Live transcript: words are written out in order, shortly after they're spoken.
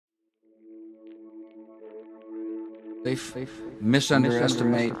They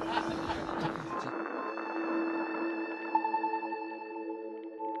misunderestimate.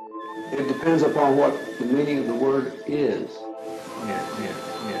 It depends upon what the meaning of the word is.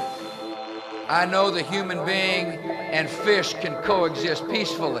 I know the human being and fish can coexist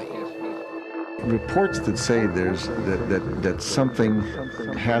peacefully. Reports that say that something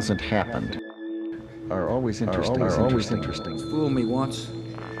hasn't happened are always interesting. Fool me once.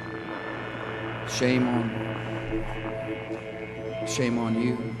 Shame on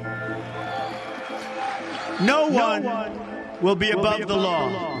you. No one will be above the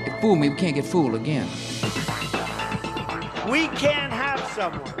law. Fool me, we can't get fooled again. We can't have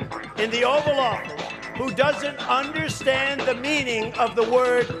someone in the Oval Office who doesn't understand the meaning of the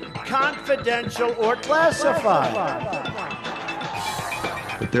word confidential or classified.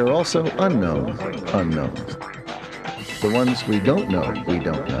 But there are also unknowns. The ones we don't know.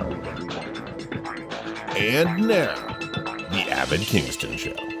 And now, the Abbott Kingston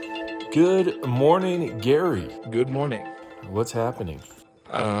Show. Good morning, Gary. Good morning. What's happening?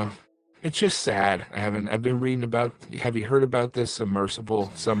 It's just sad. I've been reading about, have you heard about this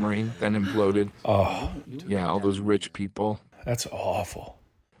submersible submarine that imploded? Oh. Yeah, all those rich people. That's awful.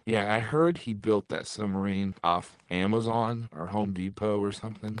 Yeah, I heard he built that submarine off Amazon or Home Depot or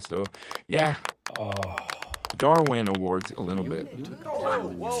something. So, yeah. Darwin Awards a little bit.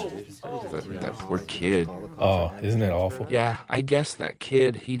 That poor kid. Oh, isn't it awful? Yeah, I guess that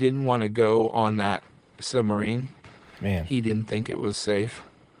kid, he didn't want to go on that submarine. Man. He didn't think it was safe.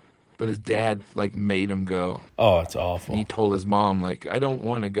 But his dad, made him go. Oh, it's awful. He told his mom, I don't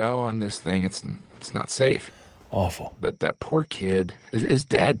want to go on this thing. It's not safe. Awful. But that poor kid, his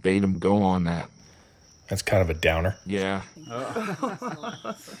dad made him go on that. That's kind of a downer. Yeah.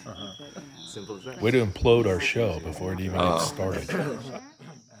 Simple as that. Way to implode our show before it even gets started.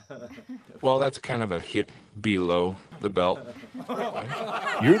 Well, that's kind of a hit below the belt.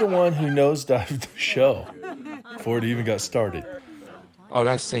 You're the one who nosedived the show before it even got started. Oh,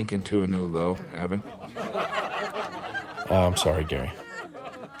 that's sinking to a new low, Evan. I'm sorry, Gary.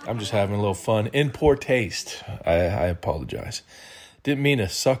 I'm just having a little fun. In poor taste. I apologize. Didn't mean to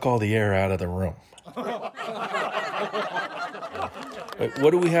suck all the air out of the room. Wait,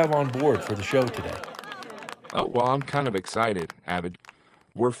 what do we have on board for the show today? Oh, well, I'm kind of excited, Avid.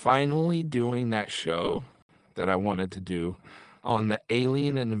 We're finally doing that show that I wanted to do on the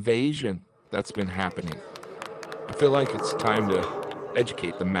alien invasion that's been happening. I feel like it's time to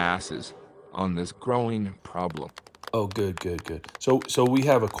educate the masses on this growing problem. Oh, good. So we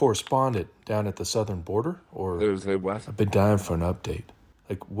have a correspondent down at the southern border? Or There's a what? I've been dying for an update.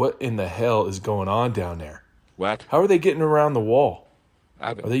 What in the hell is going on down there? What? How are they getting around the wall?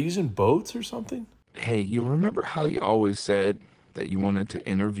 Are they using boats or something? Hey, you remember how you always said that you wanted to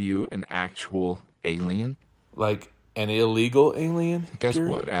interview an actual alien? Like an illegal alien? Guess Gary?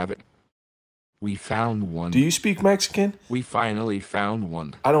 what, Abbott? We found one. Do you speak Mexican? We finally found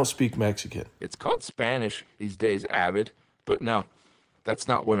one. I don't speak Mexican. It's called Spanish these days, Abbott. But no, that's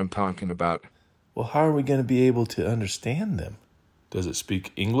not what I'm talking about. Well, how are we going to be able to understand them? Does it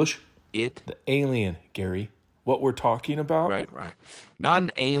speak English? The alien, Gary. What we're talking about? Right. Not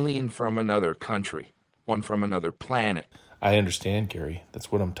an alien from another country. One from another planet. I understand, Gary.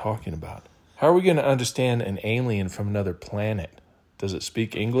 That's what I'm talking about. How are we going to understand an alien from another planet? Does it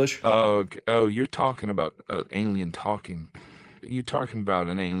speak English? Oh, you're talking about alien talking. You're talking about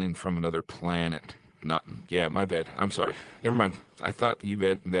an alien from another planet. Yeah, my bad. I'm sorry. Never mind. I thought you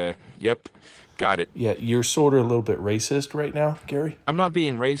meant yep, got it. Yeah, you're sort of a little bit racist right now, Gary. I'm not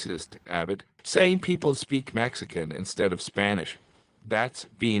being racist, Abbott. Saying people speak Mexican instead of Spanish, that's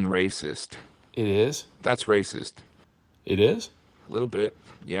being racist. It is? That's racist. It is? A little bit,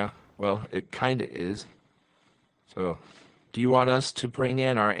 yeah. Well, it kind of is. So, do you want us to bring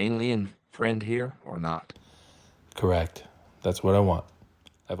in our alien friend here or not? Correct. That's what I want.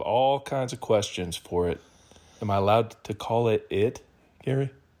 I have all kinds of questions for it. Am I allowed to call it, Gary?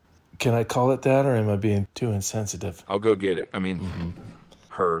 Can I call it that, or am I being too insensitive? I'll go get it. I mean,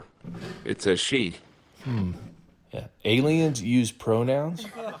 her. It's a she. Yeah. Aliens use pronouns?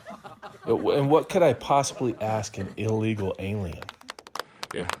 And what could I possibly ask an illegal alien?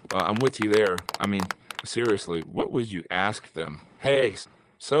 Yeah, well, I'm with you there. I mean, seriously, what would you ask them? Hey,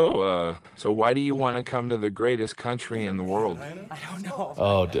 so why do you want to come to the greatest country in the world? I don't know.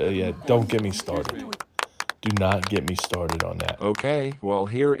 Oh, yeah, don't get me started. Do not get me started on that. Okay, well,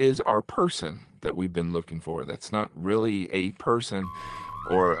 here is our person that we've been looking for. That's not really a person,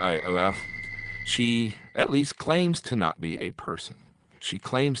 or she at least claims to not be a person. She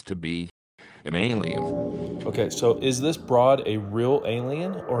claims to be an alien. Okay, so is this broad a real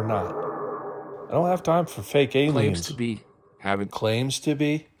alien or not? I don't have time for fake aliens. Claims to be. Haven't. Claims to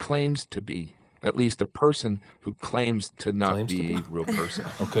be? Claims to be. At least a person who claims to not Claims to be be? a real person.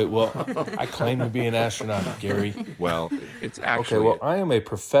 Okay, well, I claim to be an astronaut, Gary. Well, it's actually... Okay, well, I am a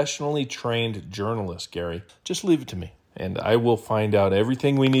professionally trained journalist, Gary. Just leave it to me, and I will find out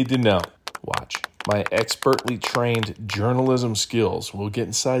everything we need to know. Watch. My expertly trained journalism skills will get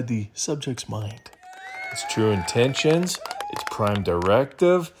inside the subject's mind. Its true intentions, its prime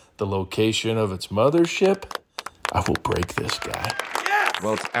directive, the location of its mothership. I will break this guy.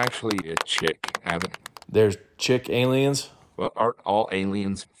 Well, it's actually a chick, Abbott. There's chick aliens? Well, aren't all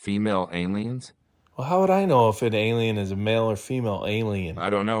aliens female aliens? Well, how would I know if an alien is a male or female alien? I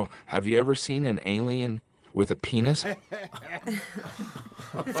don't know. Have you ever seen an alien with a penis?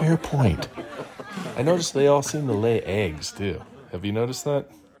 Fair point. I noticed they all seem to lay eggs, too. Have you noticed that?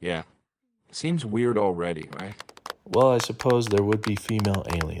 Yeah. Seems weird already, right? Well, I suppose there would be female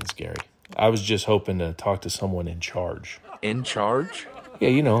aliens, Gary. I was just hoping to talk to someone in charge. In charge? Yeah,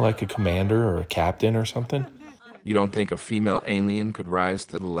 you know, like a commander or a captain or something. You don't think a female alien could rise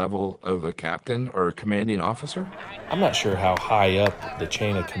to the level of a captain or a commanding officer? I'm not sure how high up the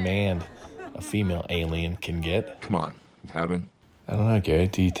chain of command a female alien can get. Come on, haven't. I don't know, Gary.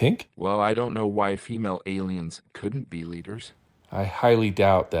 Do you think? Well, I don't know why female aliens couldn't be leaders. I highly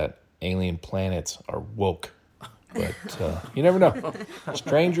doubt that alien planets are woke. But you never know.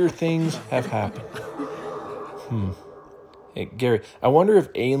 Stranger things have happened. Hey, Gary, I wonder if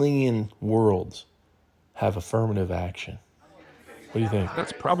alien worlds have affirmative action. What do you think?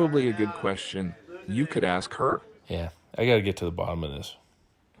 That's probably a good question. You could ask her. Yeah, I got to get to the bottom of this.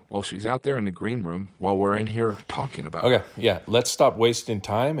 Well, she's out there in the green room while we're in here talking about it. Okay, yeah, let's stop wasting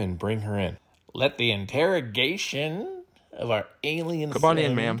time and bring her in. Let the interrogation of our alien Come on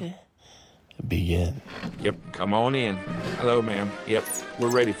in, friend ma'am. begin. Yep, come on in. Hello, ma'am. Yep, we're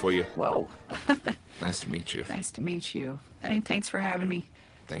ready for you. Whoa. Nice to meet you. Nice to meet you. Hey, thanks for having me.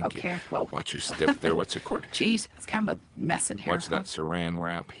 Thank Okay, you. well. Watch your step there. What's it called? Geez, it's kind of a mess in here. Watch that saran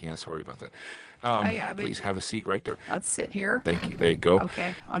wrap. Yeah, sorry about that. but- Please have a seat right there. Let's sit here. Thank you. There you go.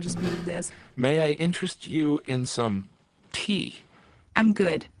 Okay, I'll just move this. May I interest you in some tea? I'm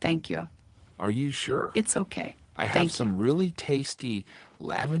good, thank you. Are you sure? It's okay. I have Thank some really tasty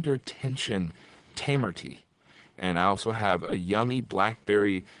lavender tension tamer tea. And I also have a yummy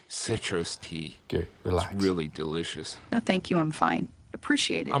blackberry citrus tea. Gary, relax. It's really delicious. No, thank you, I'm fine.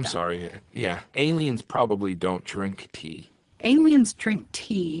 Appreciate it. I'm though. sorry. Yeah, aliens probably don't drink tea. Aliens drink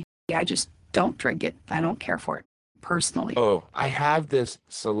tea. I just don't drink it. I don't care for it, personally. Oh, I have this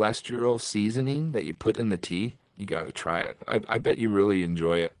celestial seasoning that you put in the tea. You gotta try it. I bet you really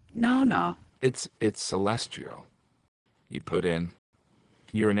enjoy it. No. It's celestial. You put in,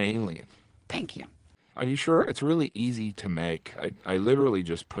 you're an alien. Thank you. Are you sure? It's really easy to make. I literally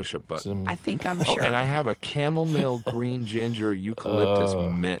just push a button. I think I'm Oh, sure. and I have a chamomile green ginger eucalyptus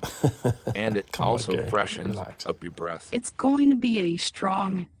mint. And it Come on, also Gary. freshens Relax. up your breath. It's going to be a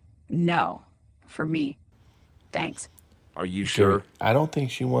strong no for me. Thanks. Are you Gary, sure? I don't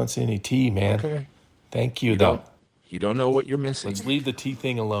think she wants any tea, man. Okay. Thank you, You though. don't know what you're missing. Let's leave the tea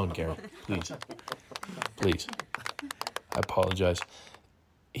thing alone, Gary. Please. Please. I apologize.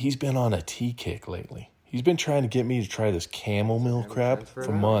 He's been on a tea kick lately. He's been trying to get me to try this chamomile crap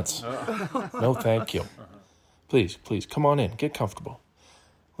for months. No, thank you. Please, come on in. Get comfortable.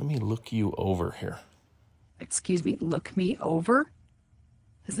 Let me look you over here. Excuse me, look me over?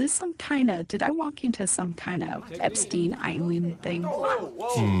 Is this some kind of, did I walk into some kind of Epstein Island thing?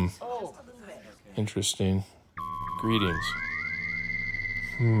 Interesting. Greetings.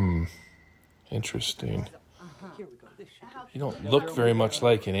 Interesting. You don't look very much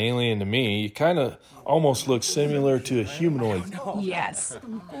like an alien to me. You kind of almost look similar to a humanoid. Yes.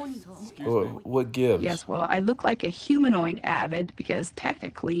 What gives? Yes, well, I look like a humanoid avid because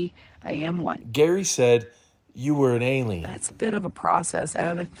technically I am one. Gary said you were an alien. That's a bit of a process,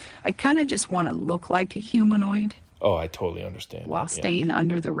 avid. I kind of just want to look like a humanoid Oh, I totally understand. while Yeah. staying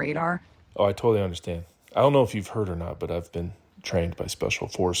under the radar. Oh, I totally understand. I don't know if you've heard or not, but I've been trained by Special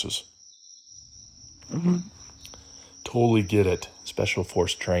Forces. Totally get it. Special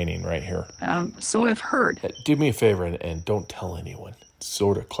Force training right here. So I've heard. Do me a favor and don't tell anyone. It's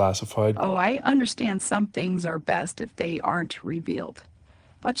sort of classified. Oh, I understand some things are best if they aren't revealed.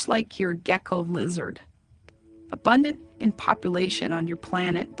 Much like your gecko lizard. Abundant in population on your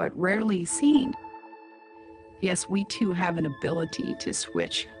planet, but rarely seen. Yes, we too have an ability to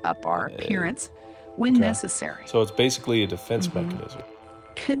switch up our appearance when necessary. So it's basically a defense mechanism.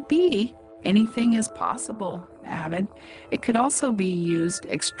 Could be. Anything is possible, Avid. It could also be used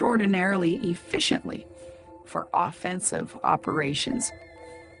extraordinarily efficiently for offensive operations.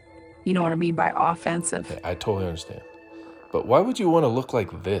 You know what I mean by offensive? Okay, I totally understand. But why would you want to look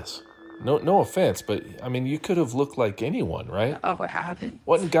like this? No offense, but I mean, you could have looked like anyone, right? Oh, I haven't.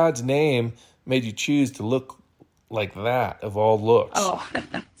 What in God's name made you choose to look like that of all looks? Oh,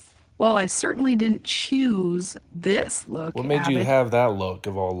 well, I certainly didn't choose this look. What made you Abbott. have that look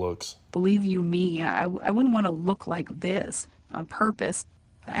of all looks? Believe you me, I wouldn't want to look like this on purpose.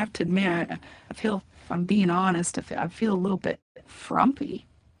 I have to admit, I feel, if I'm being honest, I feel a little bit frumpy.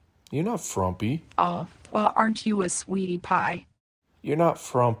 You're not frumpy. Oh, well, aren't you a sweetie pie? You're not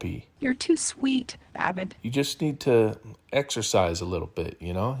frumpy. You're too sweet, Abbott. You just need to exercise a little bit,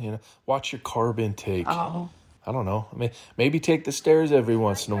 you know? Watch your carb intake. Oh. I don't know. Maybe take the stairs every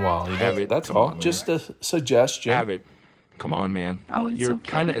once in a while. You know? Abbott, That's come all. on, Just a suggestion. Abbott, come on, man. Oh, it's You're okay.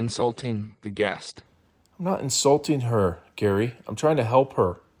 kind of insulting the guest. I'm not insulting her, Gary. I'm trying to help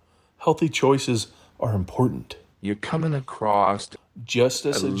her. Healthy choices are important. You're coming across Just a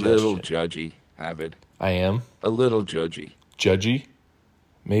a suggestion. little judgy, Abbott. I am? A little judgy. Judgy?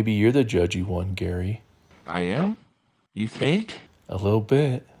 Maybe you're the judgy one, Gary. I am? You think? A little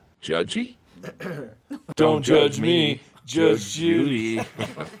bit. Judgy? Don't judge me, judge you. Judy.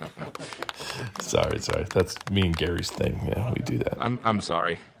 Sorry. That's me and Gary's thing. Yeah, we do that. I'm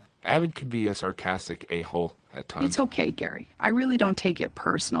sorry. Abbott could be a sarcastic a-hole at times. It's okay, Gary. I really don't take it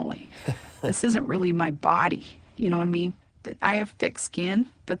personally. This isn't really my body. You know what I mean? I have thick skin,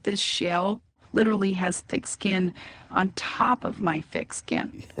 but this shell literally has thick skin on top of my thick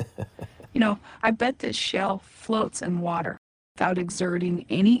skin. You know, I bet this shell floats in water without exerting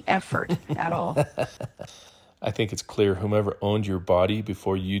any effort at all. I think it's clear whomever owned your body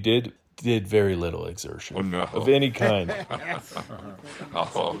before you did very little exertion. Oh, no. Of any kind.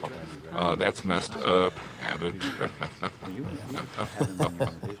 Oh, that's messed up, Abbott.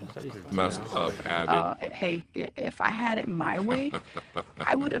 Messed up, Abbott. Hey, if I had it my way,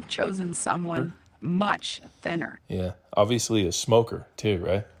 I would have chosen someone much thinner. Yeah. Obviously a smoker too,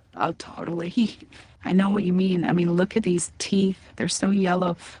 right? Oh, totally. I know what you mean. I mean, look at these teeth. They're so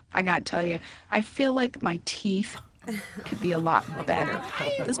yellow. I gotta tell you, I feel like my teeth could be a lot better.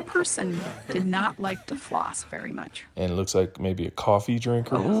 This person did not like to floss very much. And it looks like maybe a coffee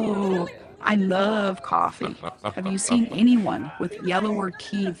drinker. Oh, I love coffee. Have you seen anyone with yellower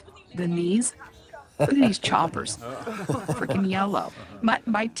teeth than these? Look at these chompers. Freaking yellow.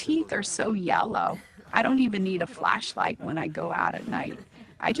 My teeth are so yellow. I don't even need a flashlight when I go out at night.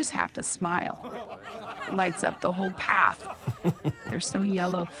 I just have to smile. It lights up the whole path. They're so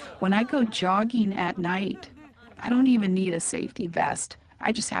yellow. When I go jogging at night, I don't even need a safety vest.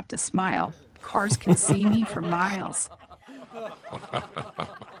 I just have to smile. Cars can see me for miles.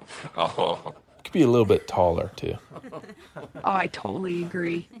 Oh, Could be a little bit taller too. Oh, I totally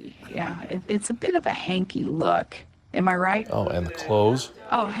agree. Yeah, it's a bit of a hanky look. Am I right? Oh, and the clothes?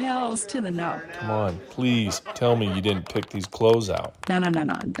 Oh, hells to the no. Come on, please tell me you didn't pick these clothes out. No.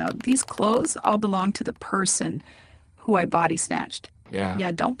 These clothes all belong to the person who I body snatched. yeah.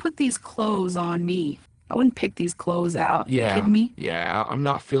 Yeah, don't put these clothes on me. I wouldn't pick these clothes out. Yeah. You kidding me? Yeah, I'm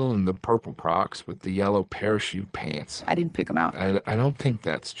not feeling the purple Crocs with the yellow parachute pants. I didn't pick them out. I don't think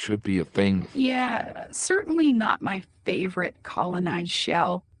that should be a thing. Yeah, certainly not my favorite colonized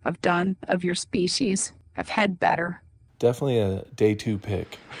shell I've done of your species. I've had better. Definitely a day 2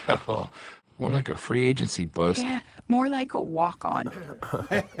 pick. More like a free agency bust. Yeah, more like a walk-on.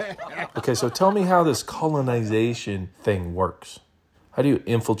 Okay, so tell me how this colonization thing works. How do you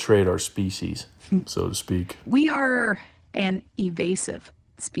infiltrate our species, so to speak? We are an evasive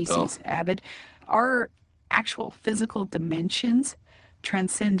species, Abbott. Our actual physical dimensions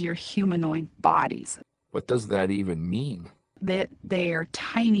transcend your humanoid bodies. What does that even mean? That they are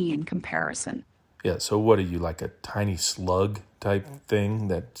tiny in comparison. Yeah, so what are you, like a tiny slug type thing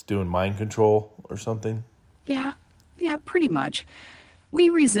that's doing mind control or something? Yeah, pretty much. We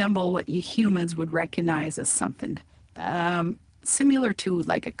resemble what you humans would recognize as something similar to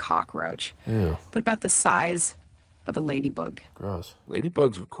like a cockroach, Ew, but about the size of a ladybug. gross.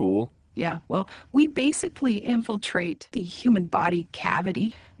 Ladybugs are cool. Yeah, well, we basically infiltrate the human body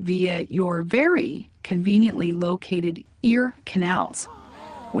cavity via your very conveniently located ear canals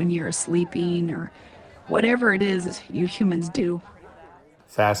when you're sleeping or whatever it is you humans do.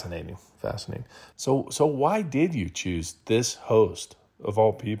 Fascinating. So why did you choose this host of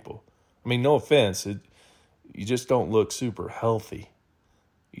all people? I mean, no offense, you just don't look super healthy.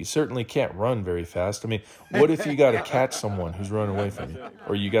 You certainly can't run very fast. I mean, what if you got to catch someone who's running away from you?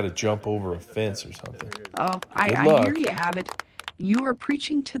 Or you got to jump over a fence or something? Oh, I luck. hear you, Abbott. You are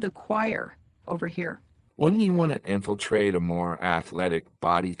preaching to the choir over here. Wouldn't you want to infiltrate a more athletic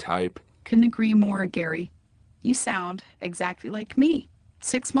body type? Couldn't agree more, Gary. You sound exactly like me.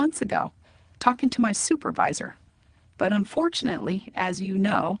 6 months ago, talking to my supervisor. But unfortunately, as you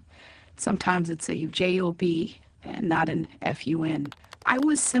know, sometimes it's a JOB and not an FUN. I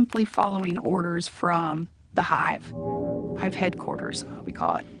was simply following orders from the Hive. Hive headquarters, we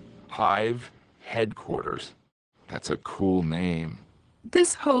call it. Hive headquarters. That's a cool name.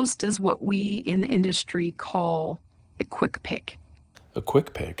 This host is what we in the industry call a quick pick. A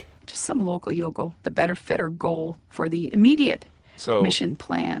quick pick? Just some local yokel, the better fit or goal for the immediate mission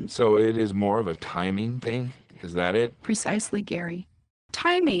plan. So it is more of a timing thing? Is that it? Precisely, Gary.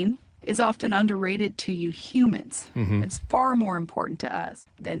 Timing is often underrated to you humans. It's far more important to us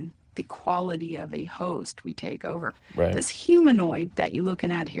than the quality of a host we take over. Right. This humanoid that you're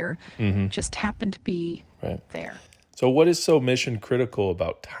looking at here just happened to be there. So what is so mission critical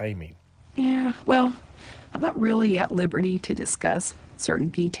about timing? Yeah, well, I'm not really at liberty to discuss certain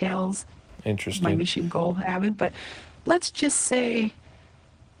details Interesting. of my mission goal, Avid, but let's just say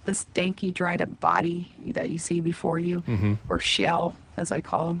this danky, dried up body that you see before you, or shell, as I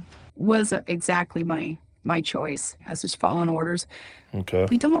call them, was exactly my choice as just following orders. Okay.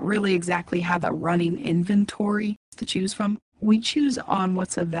 We don't really exactly have a running inventory to choose from. We choose on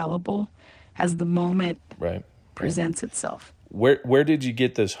what's available as the moment presents itself. Where did you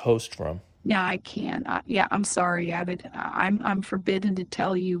get this host from? Yeah, I can. I'm sorry, Abbott. I'm forbidden to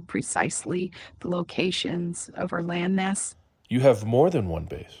tell you precisely the locations of our land nests. You have more than one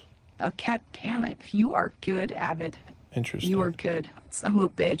base. Oh, cat damn it. You are good, Abbott. Interesting. You are good. Son of a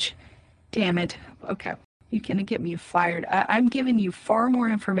bitch. Damn it. Okay. You're going to get me fired. I'm giving you far more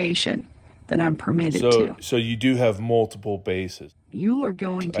information than I'm permitted to. So you do have multiple bases. You are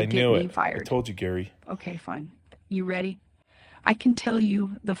going to get me fired. I told you, Gary. Okay, fine. You ready? I can tell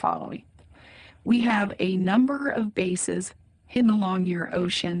you the following. We have a number of bases hidden along your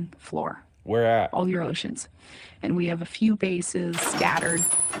ocean floor. Where at? All your oceans. And we have a few bases scattered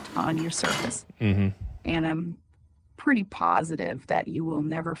on your surface. And I'm pretty positive that you will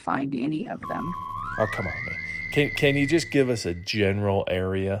never find any of them. Oh, come on, man. Can you just give us a general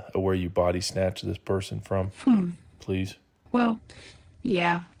area of where you body snatched this person from? Please? Well,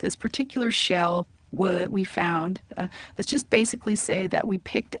 yeah, this particular shell we found, let's just basically say that we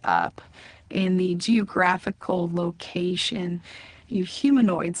picked up in the geographical location you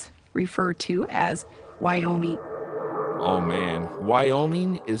humanoids refer to as Wyoming. Oh man,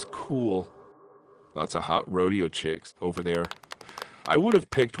 Wyoming is cool. Lots of hot rodeo chicks over there. I would have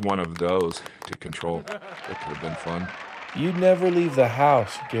picked one of those to control. That could have been fun. You'd never leave the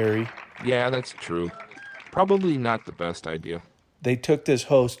house, Gary. Yeah, that's true. Probably not the best idea. They took this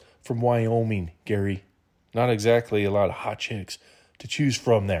host from Wyoming, Gary. Not exactly a lot of hot chicks to choose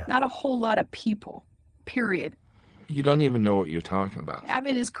from there. Not a whole lot of people, period. You don't even know what you're talking about.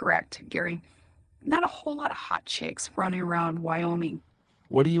 Abbott is correct, Gary. Not a whole lot of hot chicks running around Wyoming.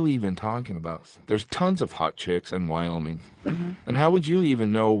 What are you even talking about? There's tons of hot chicks in Wyoming. And how would you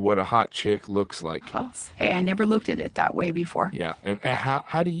even know what a hot chick looks like? Well, hey, I never looked at it that way before. Yeah, and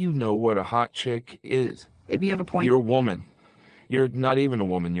how do you know what a hot chick is? If you have a point. You're a woman. You're not even a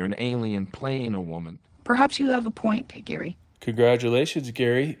woman. You're an alien playing a woman. Perhaps you have a point, Gary. Congratulations,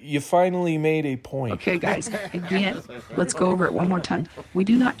 Gary. You finally made a point. Okay, guys. Again, let's go over it one more time. We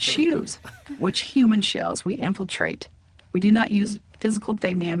do not choose which human shells we infiltrate. We do not use physical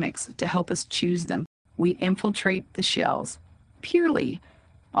dynamics to help us choose them. We infiltrate the shells purely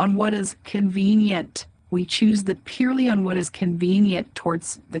on what is convenient. We choose purely on what is convenient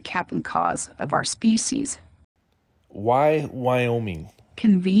towards the captain cause of our species. Why Wyoming?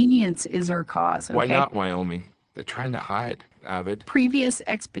 Convenience is our cause. Okay? Why not Wyoming? They're trying to hide, Avid. Previous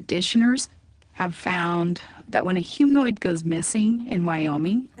expeditioners have found that when a humanoid goes missing in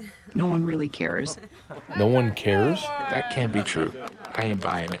Wyoming, no one really cares. No one cares? That can't be true. I ain't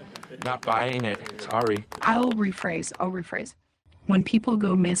buying it. Not buying it. Sorry. I'll rephrase. When people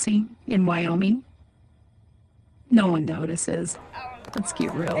go missing in Wyoming, no one notices. Let's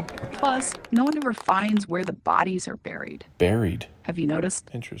get real. Plus, no one ever finds where the bodies are buried. Buried? Have you noticed?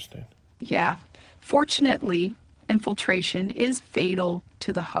 Interesting. Yeah. Fortunately, infiltration is fatal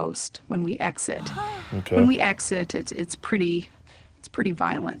to the host when we exit. Okay. When we exit, it's pretty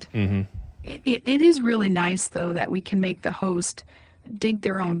violent. It is really nice, though, that we can make the host dig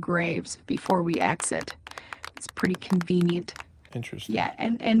their own graves before we exit. It's pretty convenient. Interesting. Yeah,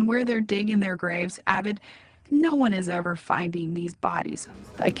 and where they're digging their graves, Avid, no one is ever finding these bodies.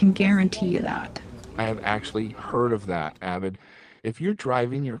 I can guarantee you that. I have actually heard of that, Avid. If you're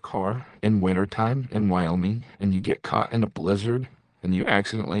driving your car in wintertime in Wyoming and you get caught in a blizzard and you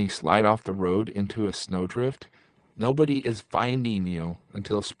accidentally slide off the road into a snowdrift, nobody is finding you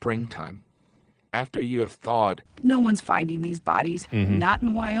until springtime. after you have thawed. No one's finding these bodies. Not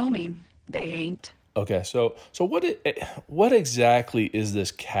in Wyoming. They ain't. Okay, so what exactly is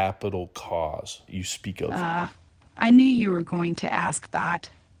this capital cause you speak of? I knew you were going to ask that.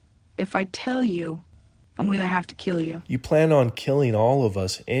 If I tell you, I'm going to have to kill you. You plan on killing all of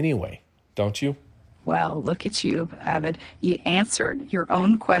us anyway, don't you? Well, look at you, Avid. You answered your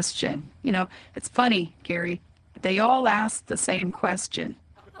own question. You know, it's funny, Gary. They all ask the same question,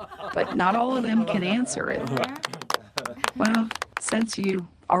 but not all of them can answer it. Well, since you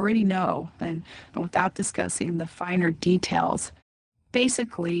already know, and without discussing the finer details,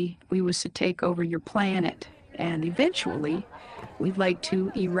 basically, we was to take over your planet, and eventually, we'd like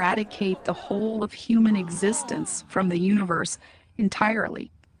to eradicate the whole of human existence from the universe entirely.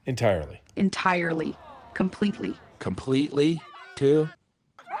 Entirely. Completely. Completely, too?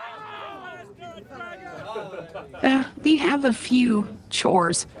 We have a few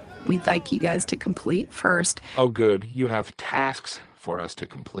chores we'd like you guys to complete first. Oh, good. You have tasks for us to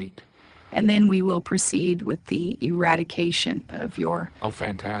complete. And then we will proceed with the eradication of your... Oh,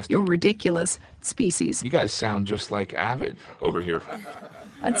 fantastic. Your ridiculous species. You guys sound just like Avid over here.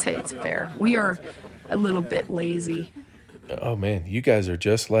 I'd say it's fair. We are a little bit lazy. Oh, man, you guys are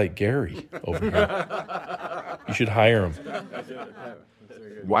just like Gary over here. You should hire him.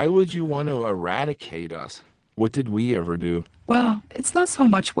 Why would you want to eradicate us? What did we ever do? Well, it's not so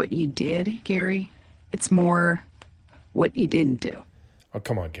much what you did, Gary. It's more what you didn't do. Oh,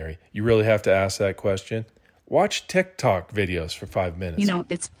 come on, Gary. You really have to ask that question? Watch TikTok videos for 5 minutes. You know,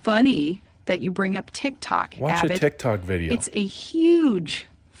 it's funny that you bring up TikTok, Watch Avid. a TikTok video. It's a huge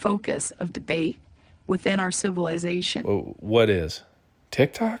focus of debate within our civilization. Well, what is?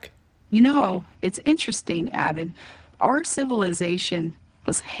 TikTok? You know, it's interesting, Avid. Our civilization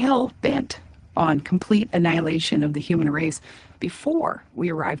was hell-bent on complete annihilation of the human race before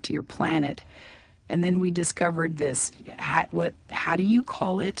we arrived to your planet. And then we discovered this, how do you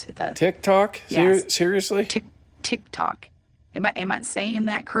call it? TikTok? Yes. Seriously? TikTok. Am I saying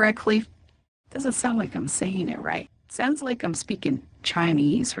that correctly? Doesn't sound like I'm saying it right. Sounds like I'm speaking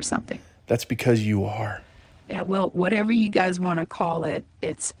Chinese or something. That's because you are. Yeah, well, whatever you guys want to call it,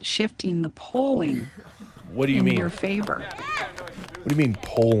 it's shifting the polling What do you in mean? your favor. What do you mean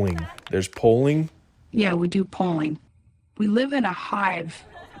polling? There's polling? Yeah, we do polling. We live in a hive,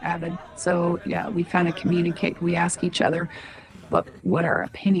 Avid. So, yeah, we kind of communicate. We ask each other what our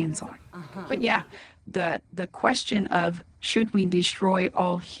opinions are. But, yeah, the question of should we destroy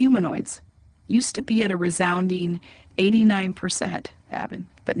all humanoids used to be at a resounding 89%, Avid.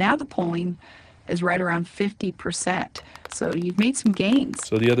 But now the polling is right around 50%. So you've made some gains.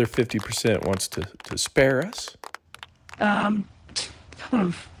 So the other 50% wants to spare us?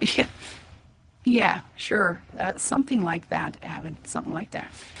 Yeah, sure. Something like that, Avid. Something like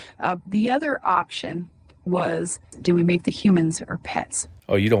that. The other option was, do we make the humans our pets?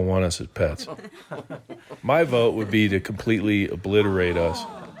 Oh, you don't want us as pets. My vote would be to completely obliterate us.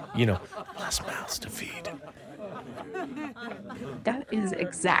 You know, less mouths to feed. That is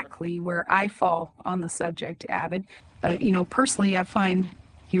exactly where I fall on the subject, Avid. Personally, I find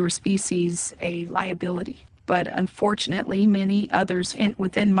your species a liability. But unfortunately, many others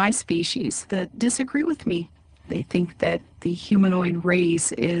within my species that disagree with me. They think that the humanoid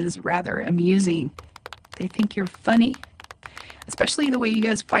race is rather amusing. They think you're funny, especially the way you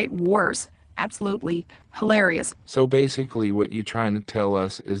guys fight wars. Absolutely hilarious. So basically what you're trying to tell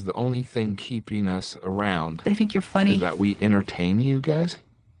us is the only thing keeping us around They think you're funny. is that we entertain you guys?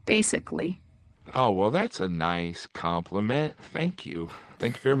 Basically. Oh, well, that's a nice compliment. Thank you.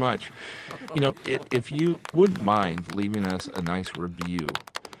 Thank you very much. You know, if you wouldn't mind leaving us a nice review,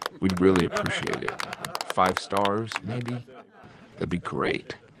 we'd really appreciate it. 5 stars, maybe? That'd be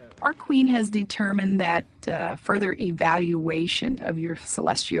great. Our queen has determined that further evaluation of your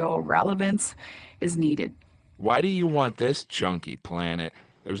celestial relevance is needed. Why do you want this junky planet?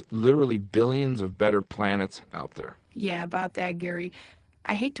 There's literally billions of better planets out there. Yeah, about that, Gary.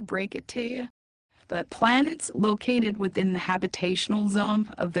 I hate to break it to you, but planets located within the habitational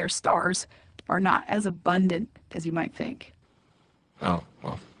zone of their stars are not as abundant as you might think. Oh,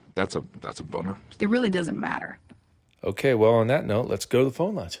 well, that's a bummer. It really doesn't matter. Okay, well, on that note, let's go to the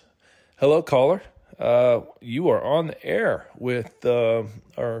phone lines. Hello, caller. You are on the air with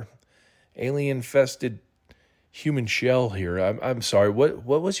our alien-infested human shell here. I'm sorry. What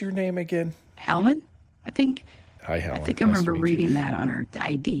was your name again? Helen? Hi, Helen. I think I Nice to remember meet reading you. that on her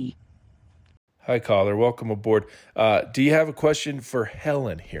ID. Hi, caller. Welcome aboard. Do you have a question for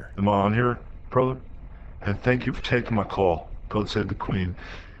Helen here? Am I on here, brother? And thank you for taking my call. God save the Queen.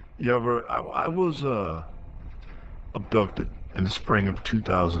 Yeah, I was abducted in the spring of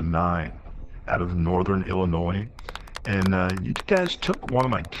 2009. out of northern Illinois, and you guys took one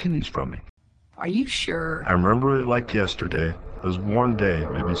of my kidneys from me. Are you sure? I remember it like yesterday. It was one day,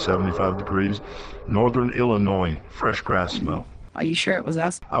 maybe 75 degrees, northern Illinois, fresh grass smell. Are you sure it was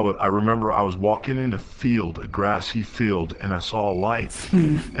us? I remember I was walking in a field, a grassy field, and I saw a light.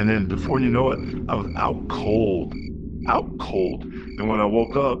 And then before you know it, I was out cold. And when I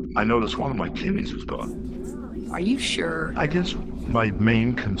woke up, I noticed one of my kidneys was gone. Are you sure? I guess my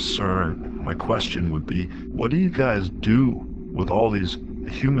main concern, my question would be, what do you guys do with all these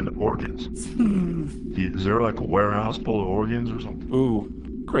human organs? Is there like a warehouse full of organs or something? Ooh,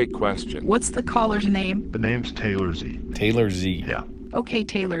 great question. What's the caller's name? The name's Taylor Z. Taylor Z. Yeah. Okay,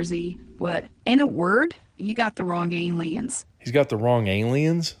 Taylor Z. What? In a word, you got the wrong aliens. He's got the wrong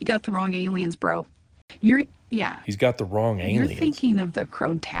aliens? You got the wrong aliens, bro. He's got the wrong aliens. You're thinking of the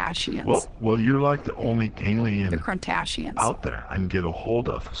Crotasians. Well, you're like the only alien The Crotasians. out there I can get a hold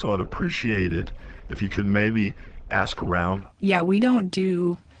of. So I'd appreciate it if you could maybe ask around. Yeah, we don't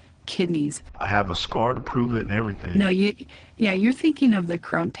do kidneys. I have a scar to prove it and everything. No, you're thinking of the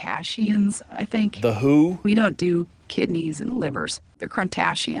Crotasians, I think. The who? We don't do kidneys and livers. The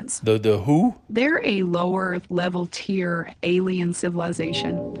Crotasians. The who? They're a lower level tier alien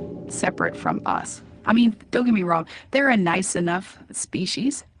civilization separate from us. I mean, don't get me wrong, they're a nice enough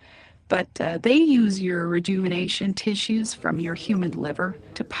species, but they use your rejuvenation tissues from your human liver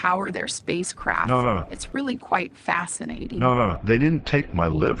to power their spacecraft. No. It's really quite fascinating. No. They didn't take my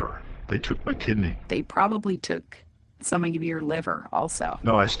liver. They took my kidney. They probably took some of your liver also.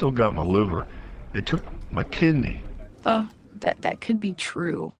 No, I still got my liver. They took my kidney. Oh, that could be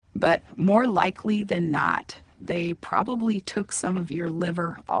true, but more likely than not, they probably took some of your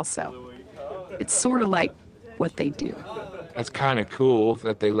liver also. It's sort of like what they do. That's kind of cool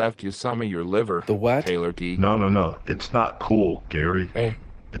that they left you some of your liver. The what? Taylor D. No. It's not cool, Gary. Hey,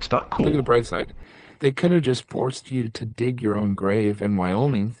 It's not look at the cool. bright side. They could have just forced you to dig your own grave in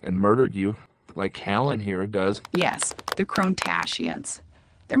Wyoming and murdered you, like Helen here does. Yes, the Crotasians.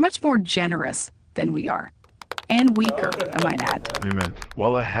 They're much more generous than we are. And weaker, I might add. Amen.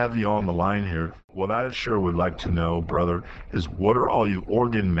 While I have you on the line here, what I sure would like to know, brother, is what are all you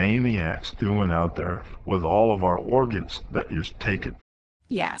organ maniacs doing out there with all of our organs that you're taking?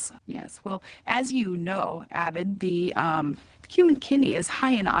 Yes. Well, as you know, Avid, the human kidney is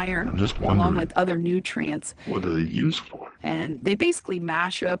high in iron, I'm just along wondering. with other nutrients. What are they used for? And they basically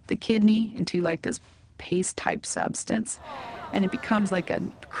mash up the kidney into like this paste-type substance, and it becomes like a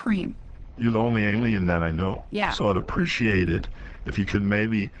cream. You're the only alien that I know. Yeah. So I'd appreciate it if you could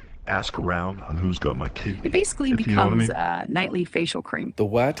maybe ask around on who's got my kidney. It basically If you know what I becomes mean. a nightly facial cream. The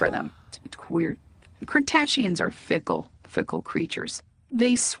what? For them. It's weird. The Crotasians are fickle creatures.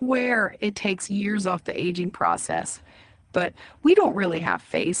 They swear it takes years off the aging process, but we don't really have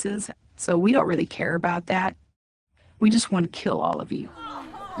faces, so we don't really care about that. We just want to kill all of you.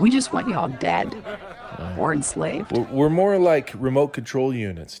 We just want you all dead or enslaved. We're more like remote control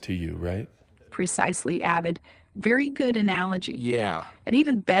units to you, right? Precisely, Avid. Very good analogy. Yeah, An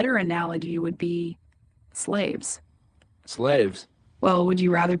even better analogy would be slaves. slaves. Well, would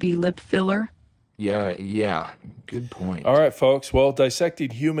you rather be lip filler? Yeah, good point. All right, folks. Well, dissecting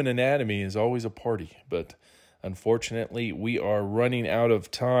human anatomy is always a party, but unfortunately, we are running out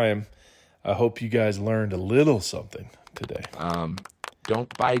of time. I hope you guys learned a little something today.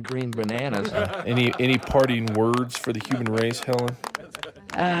 Don't buy green bananas. Any parting words for the human race, Helen?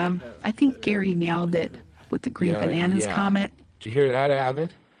 I think Gary nailed it with the green bananas comment. Did you hear that,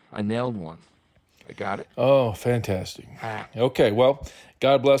 Avid? I nailed one. I got it. Oh, fantastic. Okay, well,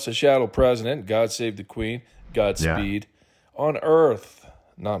 God bless the shadow president. God save the queen. Godspeed. On Earth,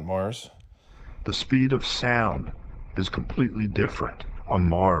 not Mars. The speed of sound is completely different on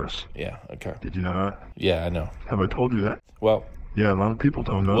Mars. Yeah, okay. Did you know that? Yeah, I know. Have I told you that? Well, Yeah, a lot of people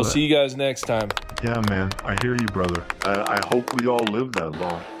don't know we'll that. see you guys next time. Yeah, man. I hear you, brother. I hope we all live that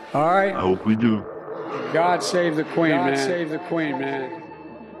long. All right. I hope we do. God save the Queen, man. God save the Queen, man.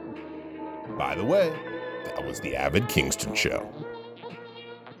 By the way, that was the Avid Kingston Show.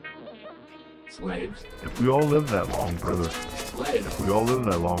 Slaves. If we all live that long, brother. Slaves. If we all live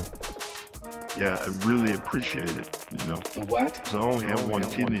that long. Yeah, I really appreciate it, you know. What? So I only have one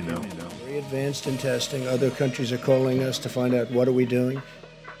kidney now. Very advanced in testing. Other countries are calling us to find out what are we doing.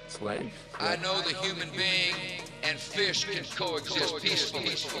 Slaves. I know the human being and fish can coexist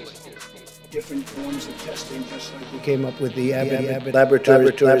peacefully. Different forms of testing, just like we came up with the Abbott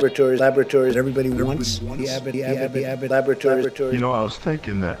laboratories. Everybody wants the Abbott laboratories. You know, I was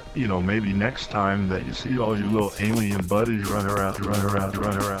thinking that, you know, maybe next time that you see all your little alien buddies running around.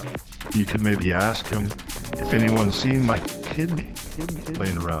 You could maybe ask him if anyone's seen my kidney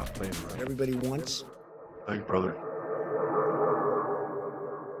laying around. Everybody wants. Thank you, brother.